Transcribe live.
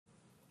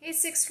Hey,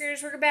 sixth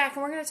graders, we're back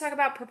and we're going to talk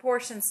about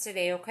proportions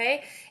today,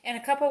 okay? And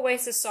a couple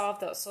ways to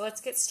solve those. So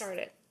let's get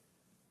started.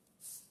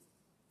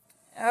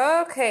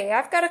 Okay,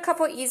 I've got a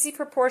couple easy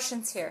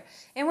proportions here.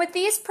 And with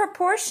these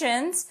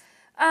proportions,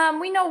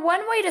 we know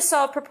one way to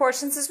solve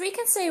proportions is we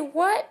can say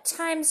what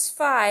times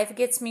 5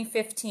 gets me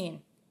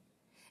 15.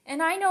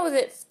 And I know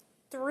that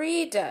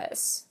 3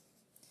 does.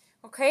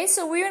 Okay,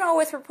 so we know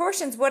with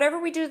proportions, whatever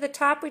we do to the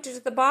top, we do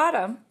to the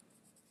bottom.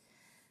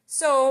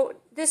 So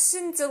this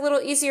seems a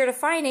little easier to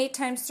find. 8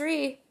 times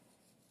 3,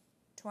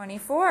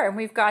 24. And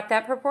we've got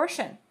that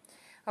proportion.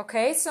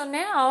 Okay, so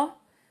now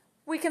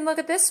we can look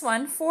at this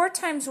one. 4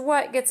 times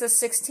what gets us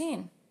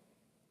 16?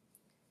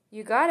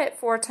 You got it.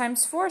 4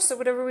 times 4. So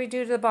whatever we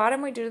do to the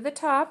bottom, we do to the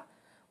top.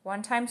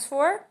 1 times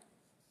 4,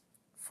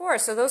 4.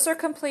 So those are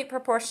complete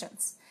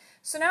proportions.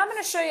 So now I'm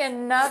going to show you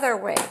another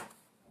way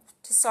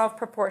to solve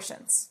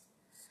proportions.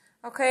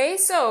 Okay,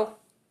 so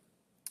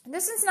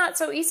this is not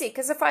so easy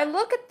because if I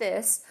look at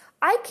this,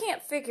 I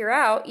can't figure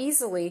out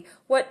easily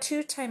what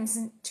 2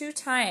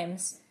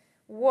 times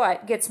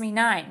what gets me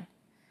 9.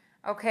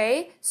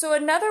 Okay, so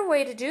another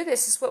way to do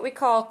this is what we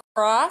call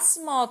cross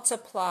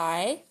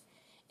multiply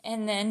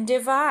and then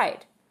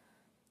divide.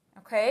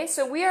 Okay,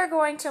 so we are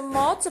going to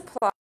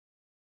multiply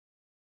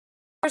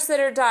numbers that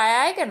are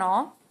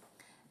diagonal.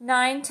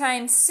 9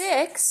 times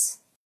 6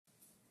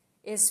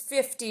 is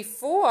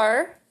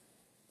 54.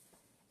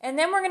 And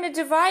then we're going to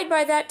divide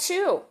by that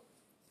 2.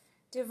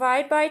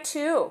 Divide by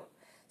 2.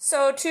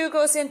 So 2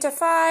 goes into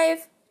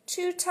 5,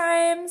 2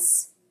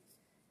 times.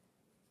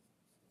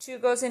 2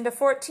 goes into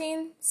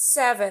 14,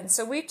 7.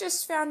 So we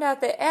just found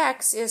out that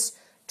x is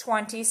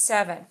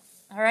 27.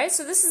 All right,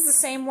 so this is the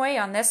same way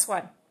on this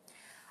one.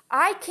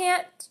 I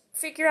can't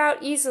figure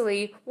out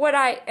easily what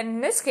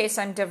in this case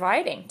I'm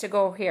dividing to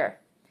go here.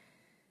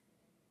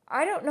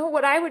 I don't know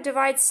what I would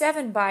divide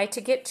 7 by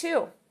to get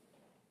 2.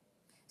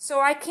 So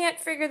I can't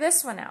figure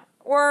this one out.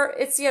 Or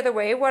it's the other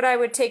way, what I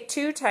would take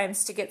 2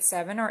 times to get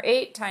 7 or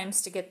 8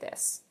 times to get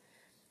this.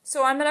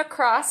 So I'm going to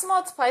cross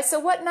multiply. So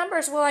what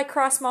numbers will I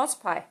cross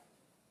multiply?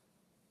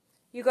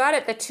 You got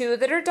it, the 2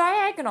 that are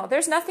diagonal.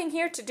 There's nothing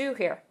here to do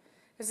here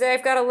because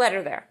I've got a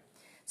letter there.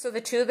 So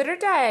the 2 that are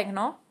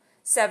diagonal,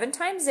 7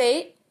 times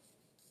 8,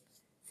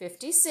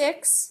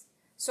 56.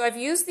 So I've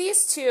used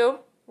these 2.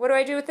 What do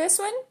I do with this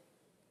one?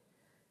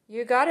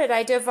 You got it,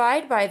 I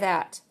divide by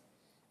that.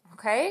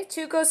 Okay,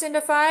 2 goes into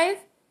 5,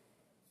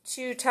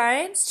 2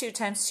 times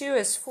 2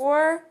 is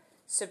 4,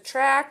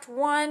 subtract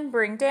 1,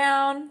 bring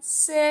down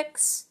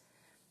 6,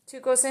 2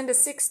 goes into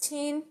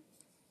 16,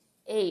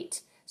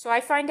 8. So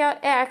I find out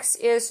x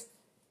is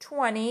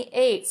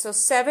 28. So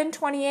 7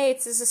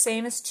 28ths is the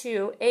same as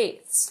 2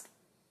 eighths.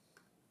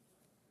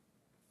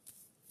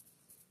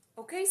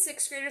 Okay,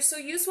 sixth graders, so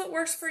use what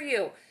works for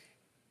you.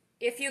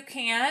 If you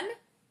can,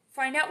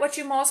 find out what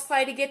you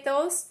multiply to get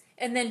those,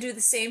 and then do the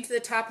same to the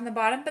top and the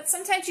bottom, but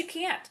sometimes you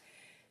can't.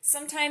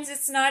 Sometimes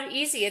it's not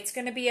easy. It's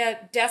going to be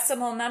a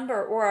decimal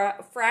number or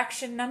a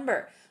fraction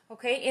number.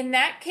 Okay, in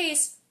that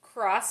case,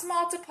 cross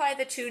multiply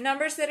the 2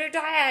 numbers that are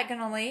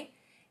diagonally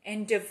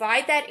and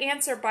divide that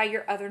answer by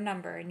your other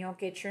number, and you'll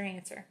get your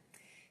answer.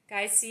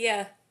 Guys, see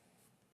ya.